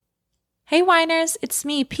Hey whiners, it's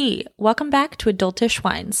me, P. Welcome back to Adultish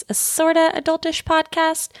Wines, a sorta adultish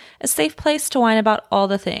podcast, a safe place to whine about all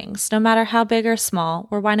the things, no matter how big or small.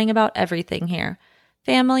 We're whining about everything here.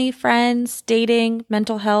 Family, friends, dating,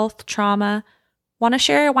 mental health, trauma. Want to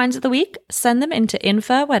share your wines of the week? Send them into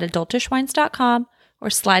info@adultishwines.com or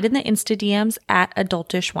slide in the Insta DMs at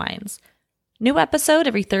adultishwines. New episode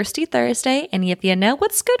every Thirsty Thursday, and if you know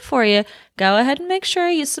what's good for you, go ahead and make sure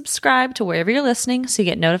you subscribe to wherever you're listening so you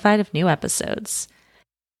get notified of new episodes.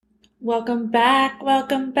 Welcome back,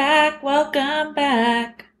 welcome back, welcome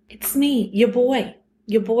back. It's me, your boy.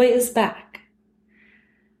 Your boy is back.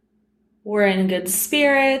 We're in good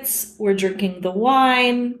spirits. We're drinking the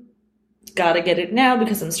wine. Gotta get it now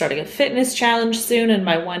because I'm starting a fitness challenge soon and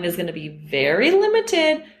my wine is going to be very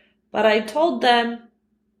limited. But I told them,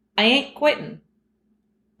 I ain't quitting.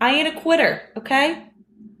 I ain't a quitter, okay?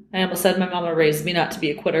 I almost said my mama raised me not to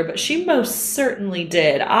be a quitter, but she most certainly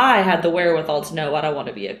did. I had the wherewithal to know I don't want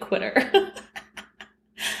to be a quitter. I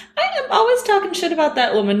am always talking shit about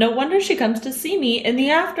that woman. No wonder she comes to see me in the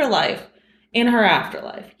afterlife. In her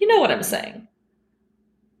afterlife. You know what I'm saying.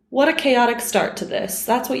 What a chaotic start to this.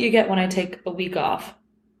 That's what you get when I take a week off.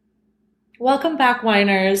 Welcome back,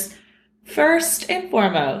 whiners. First and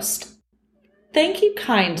foremost, thank you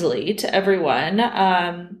kindly to everyone.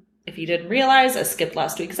 If you didn't realize, I skipped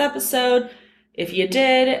last week's episode. If you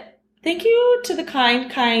did, thank you to the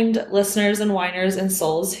kind listeners and whiners and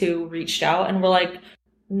souls who reached out and were like,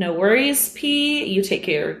 no worries, P, you take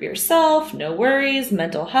care of yourself. No worries,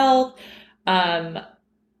 mental health. I'm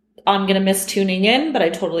going to miss tuning in, but I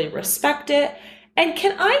totally respect it. And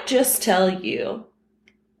can I just tell you,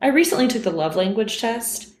 I recently took the love language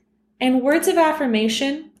test, and words of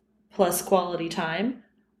affirmation plus quality time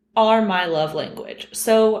are my love language.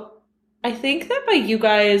 So I think that by you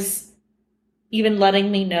guys even letting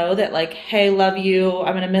me know that like, hey, love you,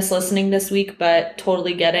 I'm going to miss listening this week, but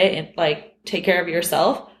totally get it and like take care of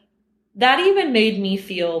yourself, that even made me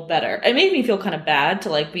feel better. It made me feel kind of bad to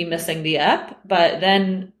like be missing the ep, but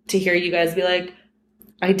then to hear you guys be like,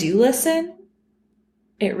 I do listen,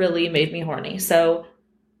 it really made me horny. So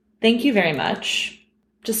thank you very much.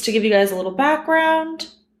 Just to give you guys a little background,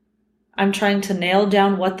 I'm trying to nail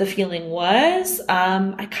down what the feeling was.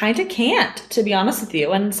 I kind of can't, to be honest with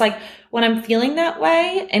you. And it's like when I'm feeling that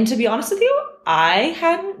way, and to be honest with you, I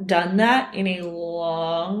hadn't done that in a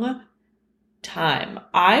long time.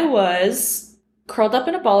 I was curled up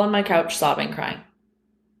in a ball on my couch, sobbing, crying.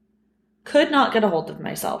 Could not get a hold of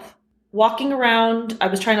myself. Walking around, I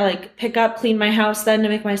was trying to like pick up, clean my house then to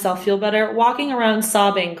make myself feel better. Walking around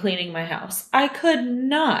sobbing, cleaning my house. I could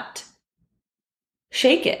not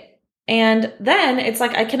shake it. And then it's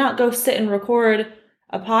like I cannot go sit and record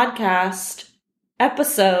a podcast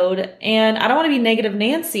episode, and I don't want to be negative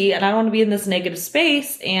Nancy, and I don't want to be in this negative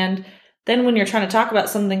space. And then when you're trying to talk about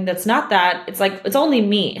something that's not that, it's like it's only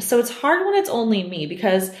me. So it's hard when it's only me,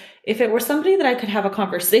 because if it were somebody that I could have a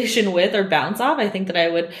conversation with or bounce off, I think that I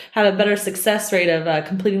would have a better success rate of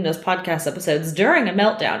completing those podcast episodes during a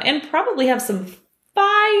meltdown and probably have some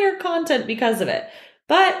fire content because of it.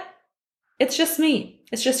 But it's just me.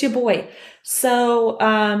 It's just your boy. So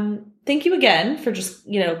thank you again for just,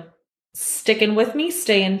 sticking with me,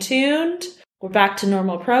 staying tuned. We're back to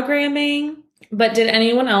normal programming. But did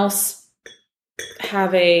anyone else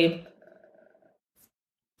have a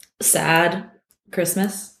sad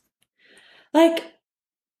Christmas? Like,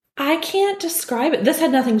 I can't describe it. This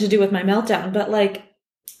had nothing to do with my meltdown, but like,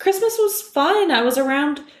 Christmas was fun. I was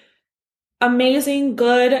around amazing,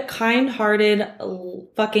 good, kind-hearted,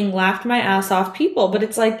 fucking laughed my ass off people. But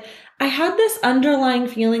it's like, I had this underlying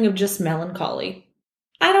feeling of just melancholy.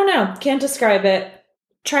 I don't know. Can't describe it.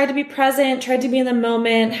 Tried to be present, tried to be in the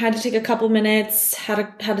moment, had to take a couple minutes, had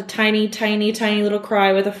a tiny little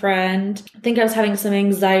cry with a friend. I think I was having some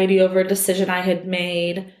anxiety over a decision I had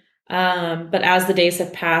made. But as the days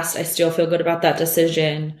have passed, I still feel good about that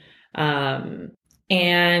decision. And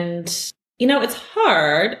it's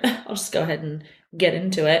hard. I'll just go ahead and get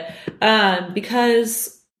into it.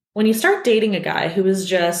 Because when you start dating a guy who is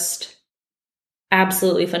just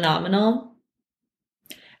absolutely phenomenal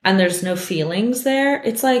and there's no feelings there,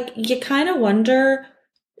 it's like you kind of wonder,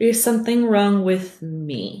 is something wrong with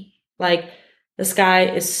me? Like, this guy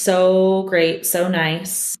is so great, so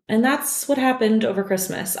nice. And that's what happened over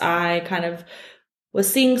Christmas. I kind of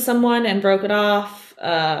was seeing someone and broke it off.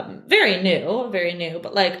 Very new.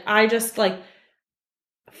 But like, I just like,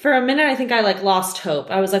 for a minute, I think I like lost hope.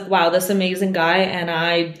 I was like, wow, this amazing guy. And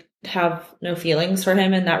I have no feelings for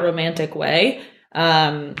him in that romantic way.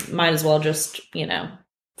 Might as well just,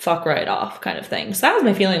 fuck right off kind of thing. So that was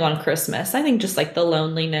my feeling on Christmas. I think just like the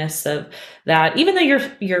loneliness of that, even though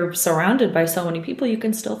you're surrounded by so many people, you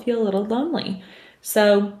can still feel a little lonely.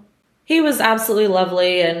 So he was absolutely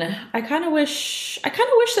lovely, and I kind of wish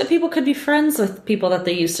that people could be friends with people that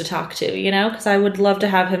they used to talk to, because I would love to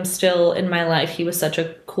have him still in my life. He was such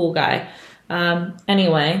a cool guy.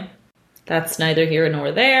 Anyway, that's neither here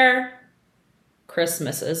nor there.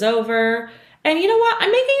 Christmas is over. And you know what?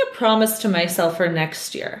 I'm making a promise to myself for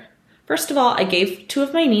next year. First of all, I gave 2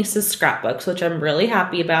 of my nieces scrapbooks, which I'm really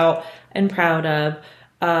happy about and proud of.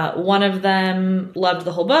 One of them loved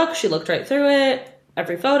the whole book. She looked right through it,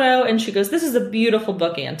 every photo, and she goes, "This is a beautiful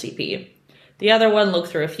book, Auntie P." The other one looked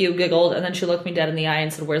through a few, giggled, and then she looked me dead in the eye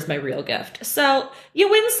and said, "Where's my real gift?" So you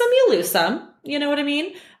win some, you lose some. You know what I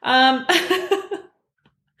mean?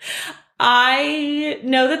 I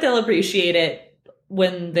know that they'll appreciate it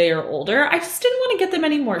when they are older. I just didn't want to get them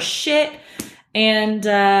any more shit. And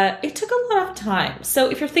it took a lot of time. So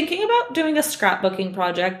if you're thinking about doing a scrapbooking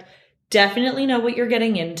project, definitely know what you're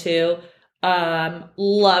getting into.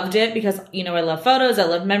 Loved it because, I love photos. I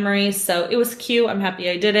love memories. So it was cute. I'm happy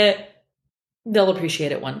I did it. They'll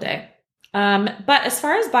appreciate it one day. But as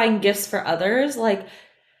far as buying gifts for others, like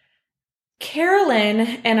Carolyn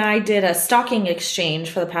and I did a stocking exchange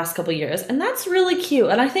for the past couple years, and that's really cute.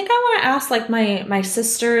 And I think I want to ask like my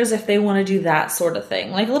sisters if they want to do that sort of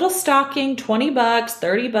thing, like a little stocking, $20,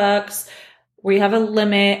 $30, where you have a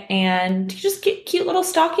limit and you just get cute little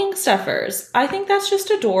stocking stuffers. I think that's just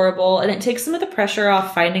adorable, and it takes some of the pressure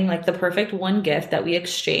off finding like the perfect one gift that we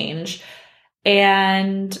exchange.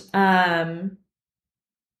 And I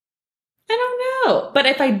don't know. But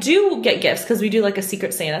if I do get gifts, because we do like a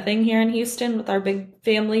Secret Santa thing here in Houston with our big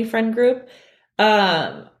family friend group,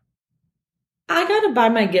 I gotta buy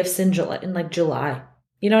my gifts in July.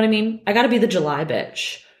 You know what I mean? I gotta be the July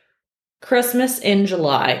bitch. Christmas in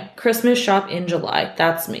July. Christmas shop in July.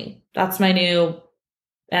 That's me. That's my new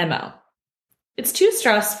MO. It's too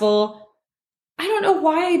stressful. I don't know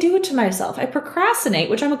why I do it to myself. I procrastinate,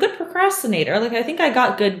 which I'm a good procrastinator. Like, I think I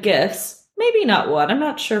got good gifts. Maybe not one. I'm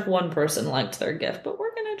not sure if one person liked their gift, but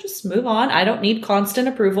we're going to just move on. I don't need constant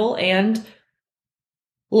approval and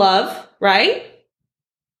love, right?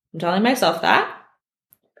 I'm telling myself that.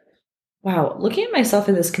 Wow, looking at myself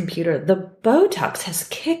in this computer, the Botox has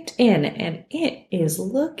kicked in and it is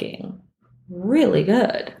looking really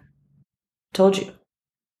good. Told you.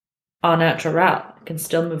 Au natural. I can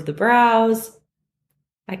still move the brows.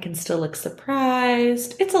 I can still look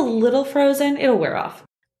surprised. It's a little frozen. It'll wear off.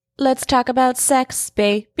 Let's talk about sex,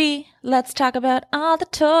 baby. Let's talk about all the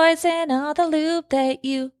toys and all the lube that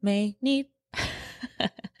you may need.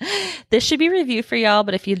 This should be review for y'all,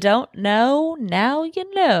 but if you don't know, now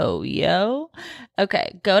you know, yo.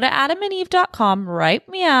 Okay, go to adamandeve.com, right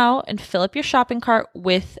meow, and fill up your shopping cart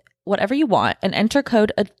with whatever you want and enter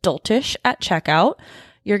code ADULTISH at checkout.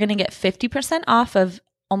 You're going to get 50% off of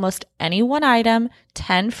almost any one item,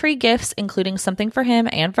 10 free gifts, including something for him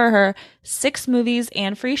and for her, 6 movies,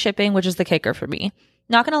 and free shipping, which is the kicker for me.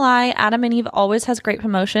 Not gonna lie, Adam and Eve always has great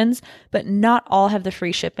promotions, but not all have the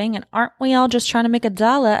free shipping, and aren't we all just trying to make $1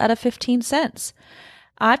 out of 15 cents?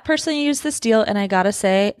 I've personally used this deal, and I gotta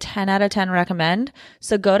say, 10 out of 10 recommend.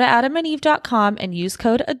 So go to adamandeve.com and use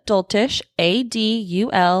code ADULTISH,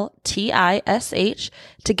 ADULTISH,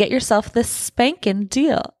 to get yourself this spankin'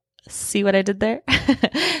 deal. See what I did there?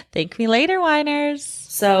 Thank me later, whiners.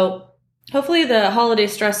 So hopefully the holiday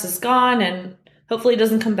stress is gone, and hopefully it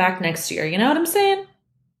doesn't come back next year. You know what I'm saying?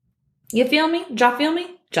 You feel me? Y'all feel me?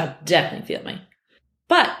 Y'all definitely feel me.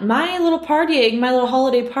 But my little partying, my little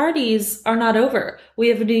holiday parties are not over. We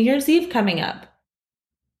have a New Year's Eve coming up,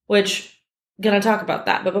 which I'm going to talk about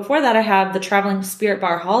that. But before that, I have the Traveling Spirit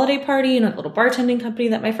Bar holiday party and a little bartending company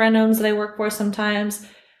that my friend owns that I work for sometimes.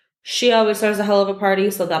 She always throws a hell of a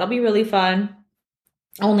party, so that'll be really fun.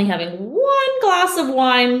 Only having 1 glass of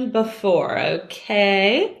wine before,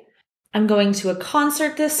 okay? I'm going to a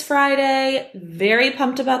concert this Friday. Very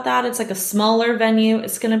pumped about that. It's like a smaller venue.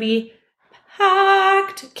 It's going to be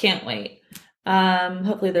packed. Can't wait.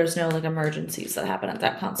 Hopefully there's no like emergencies that happen at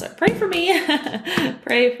that concert. Pray for me.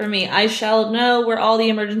 Pray for me. I shall know where all the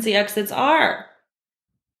emergency exits are.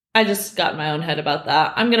 I just got in my own head about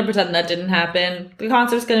that. I'm going to pretend that didn't happen. The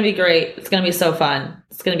concert's going to be great. It's going to be so fun.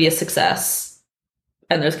 It's going to be a success.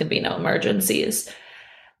 And there's going to be no emergencies.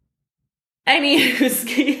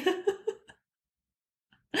 Anywho,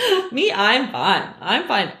 me, I'm fine. I'm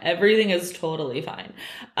fine. Everything is totally fine.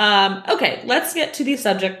 Okay, let's get to the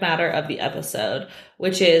subject matter of the episode,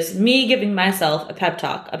 which is me giving myself a pep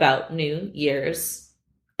talk about New Year's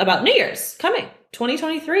coming,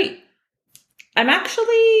 2023. I'm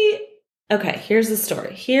actually Okay, here's the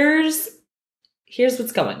story. Here's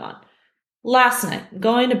what's going on. Last night,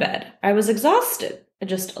 going to bed, I was exhausted.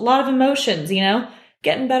 Just a lot of emotions,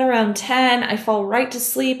 Get in bed around 10, I fall right to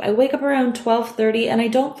sleep. I wake up around 12:30 and I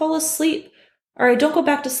don't fall asleep, or I don't go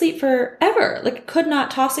back to sleep forever. Like, could not,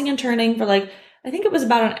 tossing and turning for I think it was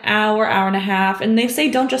about an hour, hour and a half. And they say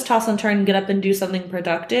don't just toss and turn, get up and do something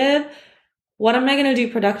productive. What am I going to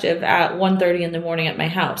do productive at 1:30 in the morning at my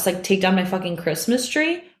house? Like, take down my fucking Christmas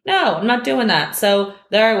tree? No, I'm not doing that. So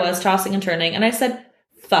there I was, tossing and turning. And I said,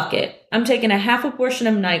 fuck it. I'm taking a half a portion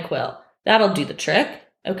of NyQuil. That'll do the trick.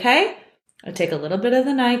 Okay? I take a little bit of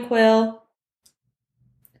the NyQuil.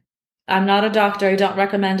 I'm not a doctor. I don't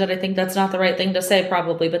recommend it. I think that's not the right thing to say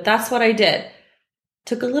probably, but that's what I did.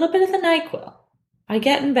 Took a little bit of the NyQuil. I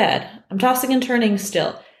get in bed. I'm tossing and turning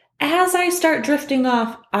still. As I start drifting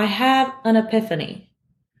off, I have an epiphany.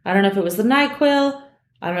 I don't know if it was the NyQuil.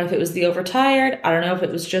 I don't know if it was the overtired. I don't know if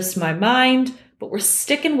it was just my mind, but we're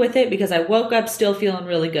sticking with it because I woke up still feeling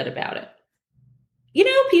really good about it.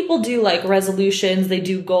 People do resolutions, they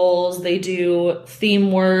do goals, they do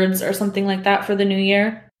theme words or something like that for the new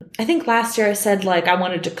year. I think last year I said I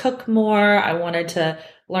wanted to cook more. I wanted to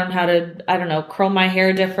learn how to, curl my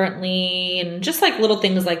hair differently and just little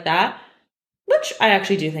things like that, which I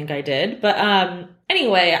actually do think I did. But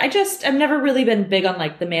anyway, I've never really been big on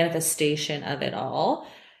the manifestation of it all.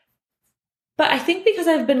 But I think because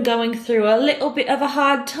I've been going through a little bit of a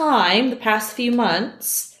hard time the past few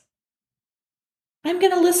months, I'm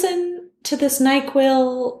going to listen to this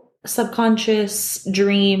NyQuil subconscious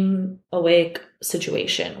dream awake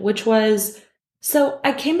situation, which was, so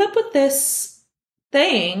I came up with this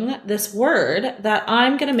word that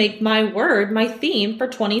I'm going to make my theme for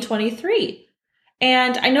 2023.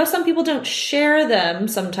 And I know some people don't share them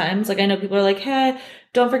sometimes. I know people are like, hey,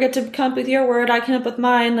 don't forget to come up with your word. I came up with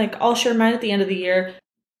mine. I'll share mine at the end of the year. And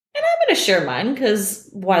I'm going to share mine because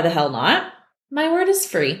why the hell not? My word is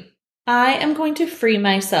free. I am going to free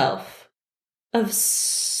myself of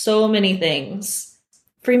so many things.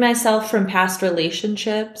 Free myself from past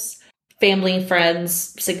relationships, family,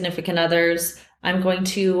 friends, significant others. I'm going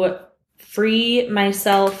to free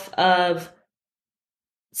myself of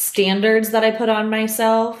standards that I put on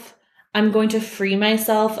myself. I'm going to free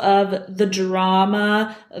myself of the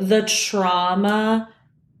drama, the trauma,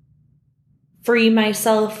 free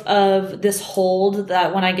myself of this hold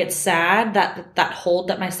that when I get sad, that hold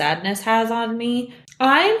that my sadness has on me.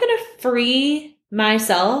 I'm going to free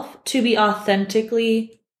myself to be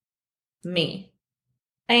authentically me.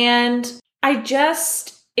 And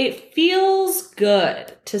it feels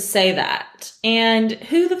good to say that. And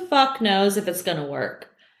who the fuck knows if it's going to work?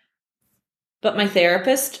 But my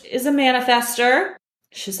therapist is a manifester.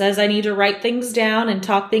 She says I need to write things down and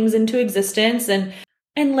talk things into existence. And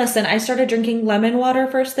listen, I started drinking lemon water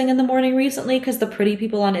first thing in the morning recently because the pretty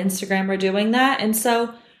people on Instagram are doing that. And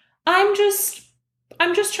so I'm just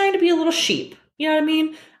trying to be a little sheep. You know what I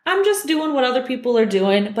mean? I'm just doing what other people are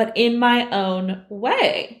doing, but in my own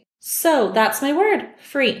way. So that's my word,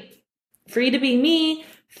 free. Free to be me,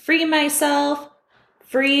 free myself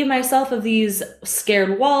of these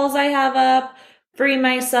scared walls I have up, free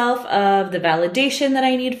myself of the validation that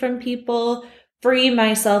I need from people, free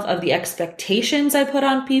myself of the expectations I put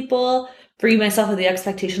on people, free myself of the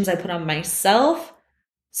expectations I put on myself.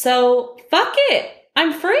 So fuck it,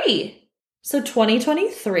 I'm free. So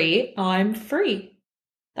 2023, I'm free.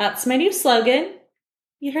 That's my new slogan.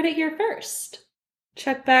 You heard it here first.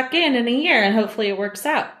 Check back in a year and hopefully it works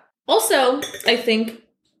out. Also, I think,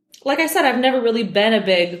 like I said, I've never really been a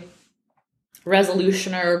big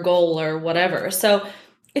resolutioner or goal or whatever. So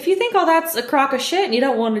if you think all that's a crock of shit and you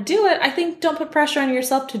don't want to do it, I think don't put pressure on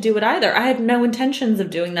yourself to do it either. I had no intentions of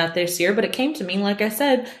doing that this year, but it came to me, like I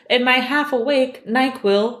said, in my half-awake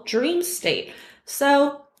NyQuil dream state.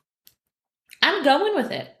 So I'm going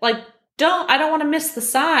with it. I don't want to miss the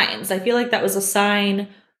signs. I feel like that was a sign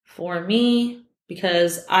for me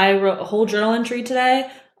because I wrote a whole journal entry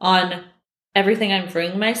today on everything I'm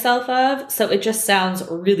freeing myself of. So it just sounds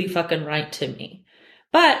really fucking right to me.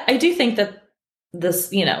 But I do think that this,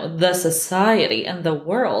 the society and the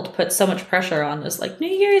world put so much pressure on this, New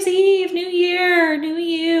Year's Eve, New Year, New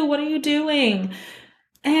You, what are you doing?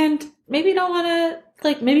 And maybe you don't want to,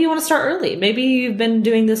 maybe you want to start early. Maybe you've been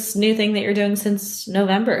doing this new thing that you're doing since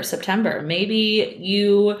November, September. Maybe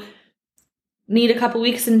you need a couple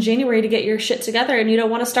weeks in January to get your shit together and you don't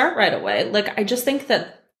want to start right away. I just think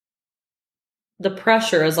that the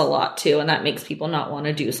pressure is a lot too, and that makes people not want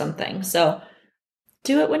to do something. So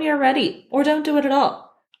do it when you're ready, or don't do it at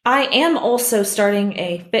all. I am also starting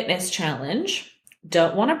a fitness challenge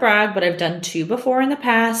Don't want to brag, but I've done 2 before in the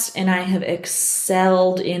past and I have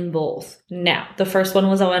excelled in both. Now, the first one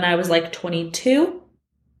was when I was like 22.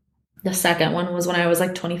 The second one was when I was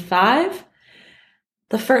like 25.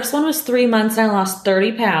 The first one was 3 months and I lost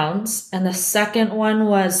 30 pounds. And the second one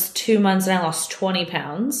was 2 months and I lost 20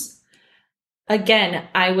 pounds. Again,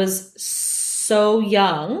 I was so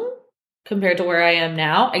young compared to where I am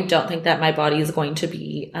now. I don't think that my body is going to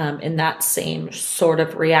be in that same sort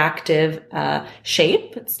of reactive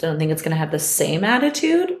shape. I don't think it's going to have the same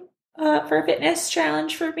attitude for a fitness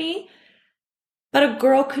challenge for me. But a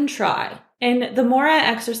girl can try. And the more I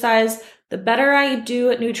exercise, the better I do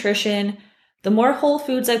at nutrition, the more whole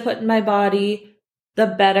foods I put in my body, the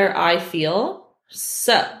better I feel.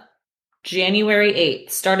 So, January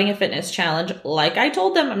 8th, starting a fitness challenge. Like I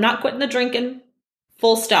told them, I'm not quitting the drinking.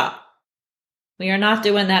 Full stop. We are not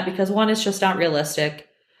doing that because one, it's just not realistic.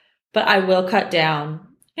 But I will cut down.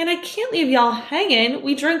 And I can't leave y'all hanging.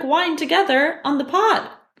 We drink wine together on the pod.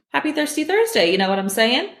 Happy Thirsty Thursday. You know what I'm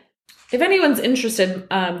saying? If anyone's interested,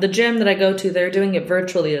 the gym that I go to, they're doing it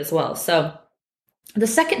virtually as well. So the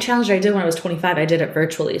second challenge I did when I was 25, I did it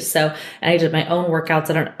virtually. So, and I did my own workouts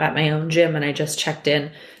at my own gym and I just checked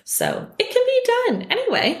in. So it can be done.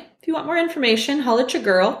 Anyway, if you want more information, holla at your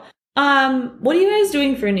girl. What are you guys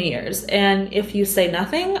doing for New Year's? And if you say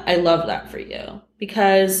nothing, I love that for you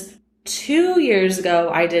because 2 years ago,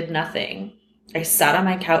 I did nothing. I sat on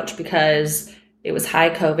my couch because it was high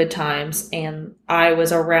COVID times and I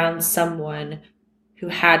was around someone who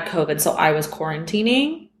had COVID. So I was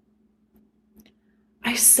quarantining.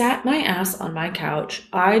 I sat my ass on my couch.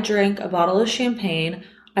 I drank a bottle of champagne.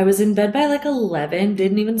 I was in bed by like 11,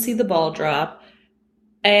 didn't even see the ball drop.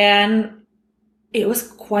 And it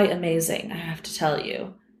was quite amazing, I have to tell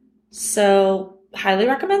you. So, highly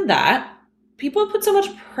recommend that. People put so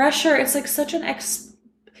much pressure. It's like such an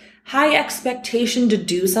high expectation to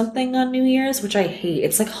do something on New Year's, which I hate.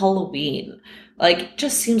 It's like Halloween. Like, it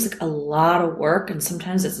just seems like a lot of work, and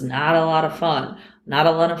sometimes it's not a lot of fun. Not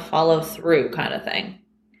a lot of follow through kind of thing.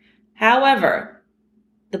 However,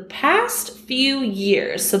 the past few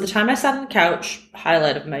years, so the time I sat on the couch,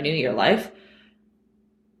 highlight of my New Year life,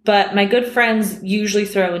 but my good friends usually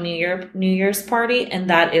throw a New Year's party, and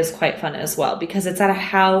that is quite fun as well because it's at a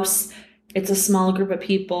house. It's a small group of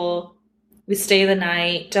people. We stay the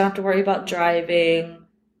night, don't have to worry about driving.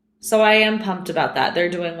 So I am pumped about that. They're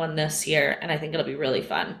doing one this year, and I think it'll be really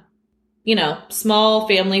fun. You know, small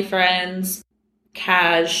family friends,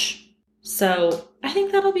 cash. So I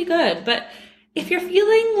think that'll be good. But if you're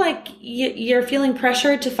feeling like you're feeling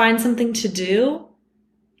pressured to find something to do,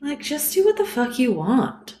 like, just do what the fuck you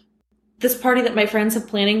want. This party that my friends have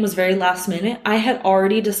planning was very last minute. I had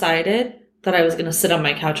already decided that I was going to sit on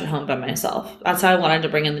my couch at home by myself. That's how I wanted to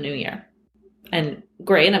bring in the new year. And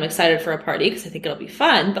great, I'm excited for a party because I think it'll be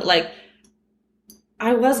fun. But, like,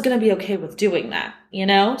 I was going to be okay with doing that, you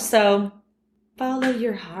know? So, follow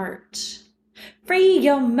your heart. Free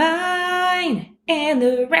your mind, and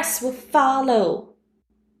the rest will follow.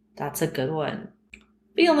 That's a good one.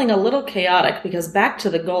 Feeling a little chaotic because back to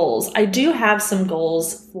the goals. I do have some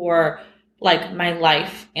goals for like my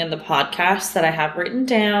life and the podcast that I have written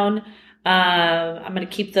down. I'm going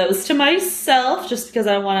to keep those to myself just because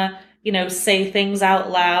I want to, say things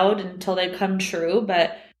out loud until they come true.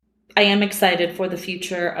 But I am excited for the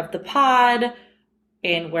future of the pod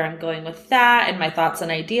and where I'm going with that and my thoughts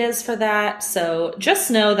and ideas for that. So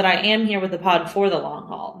just know that I am here with the pod for the long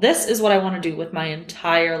haul. This is what I want to do with my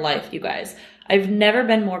entire life, you guys. I've never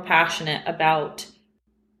been more passionate about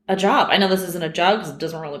a job. I know this isn't a job because it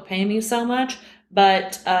doesn't really pay me so much,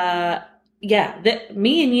 but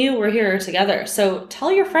me and you, we're here together. So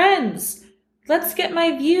tell your friends. Let's get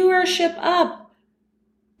my viewership up.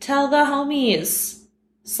 Tell the homies.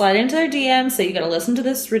 Slide into their DMs. Say you gotta listen to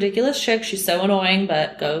this ridiculous chick. She's so annoying,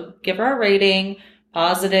 but go give her a rating,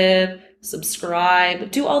 positive,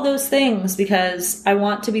 subscribe, do all those things because I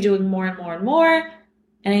want to be doing more and more and more.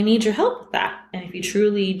 And I need your help with that. And if you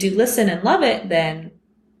truly do listen and love it, then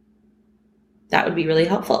that would be really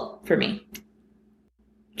helpful for me.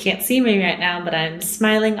 Can't see me right now, but I'm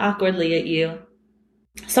smiling awkwardly at you.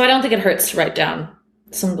 So I don't think it hurts to write down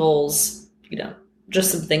some goals,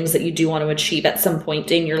 just some things that you do want to achieve at some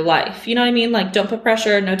point in your life. You know what I mean? Like, don't put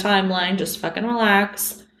pressure, no timeline, just fucking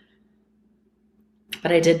relax.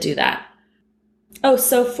 But I did do that. Oh,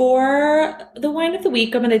 so for the wine of the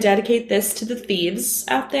week, I'm going to dedicate this to the thieves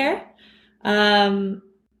out there. Scum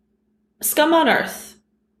on earth.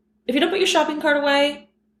 If you don't put your shopping cart away,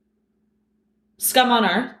 scum on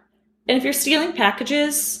earth. And if you're stealing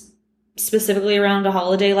packages, specifically around a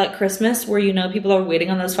holiday like Christmas, where you know people are waiting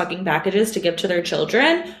on those fucking packages to give to their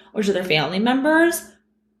children or to their family members.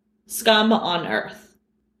 Scum on earth.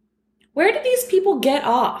 Where do these people get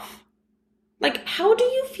off? Like, how do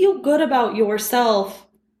you feel good about yourself?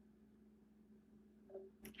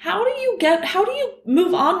 How do you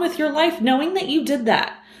move on with your life knowing that you did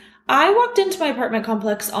that? I walked into my apartment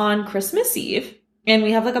complex on Christmas Eve, and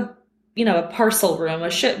we have like a parcel room,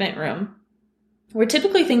 a shipment room, where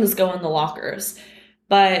typically things go in the lockers.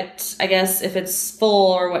 But I guess if it's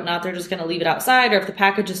full or whatnot, they're just going to leave it outside. Or if the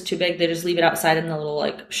package is too big, they just leave it outside in the little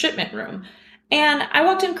like shipment room. And I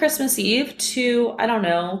walked in Christmas Eve to, I don't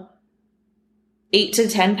know, 8 to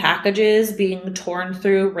 10 packages being torn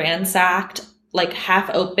through, ransacked, like half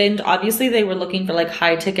opened. Obviously, they were looking for like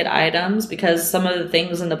high ticket items because some of the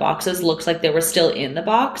things in the boxes looks like they were still in the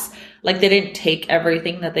box. Like they didn't take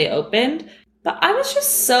everything that they opened. But I was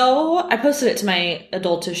just I posted it to my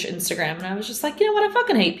adultish Instagram and I was just like, you know what? I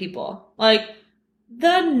fucking hate people. Like,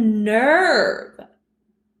 the nerve.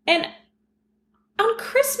 And on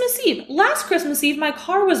Christmas Eve, last Christmas Eve, my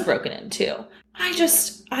car was broken into.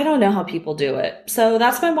 I don't know how people do it. So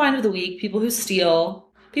that's my wine of the week. People who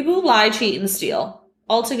steal, people who lie, cheat, and steal.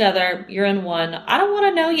 All together, you're in one. I don't want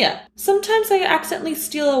to know yet. Sometimes I accidentally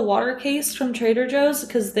steal a water case from Trader Joe's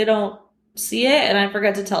because they don't see it and I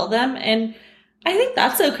forget to tell them. And I think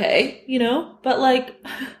that's okay, you know? But like,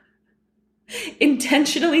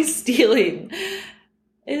 intentionally stealing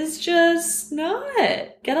is just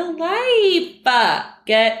not. Get a life.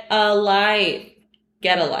 Get a life.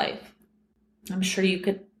 Get a life. I'm sure you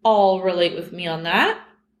could all relate with me on that.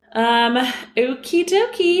 Okie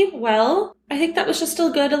dokie. Well, I think that was just a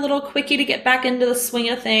little quickie to get back into the swing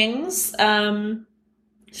of things.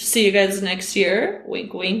 See you guys next year.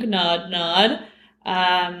 Wink, wink, nod, nod.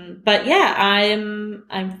 But yeah,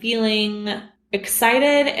 I'm feeling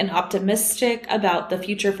excited and optimistic about the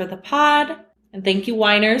future for the pod. And thank you,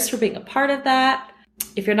 Winers, for being a part of that.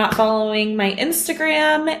 If you're not following my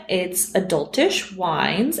Instagram, it's Adultish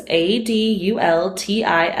Wines,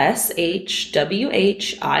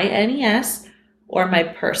 ADULTISHWHINES, or my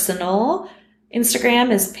personal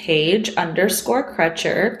Instagram is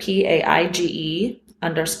Paige_Crutcher,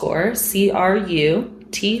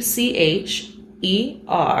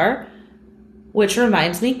 PAIGE_CRUTCHER, which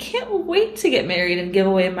reminds me, can't wait to get married and give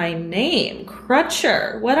away my name.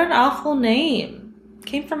 Crutcher. What an awful name.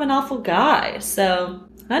 Came from an awful guy. So,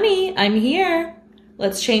 honey, I'm here.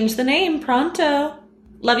 Let's change the name pronto.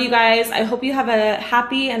 Love you guys. I hope you have a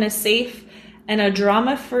happy and a safe and a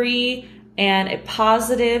drama-free and a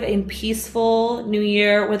positive and peaceful new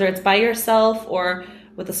year, whether it's by yourself or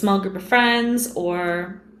with a small group of friends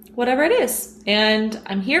or whatever it is. And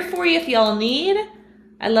I'm here for you if y'all need.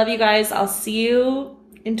 I love you guys. I'll see you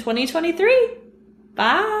in 2023.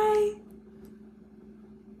 Bye.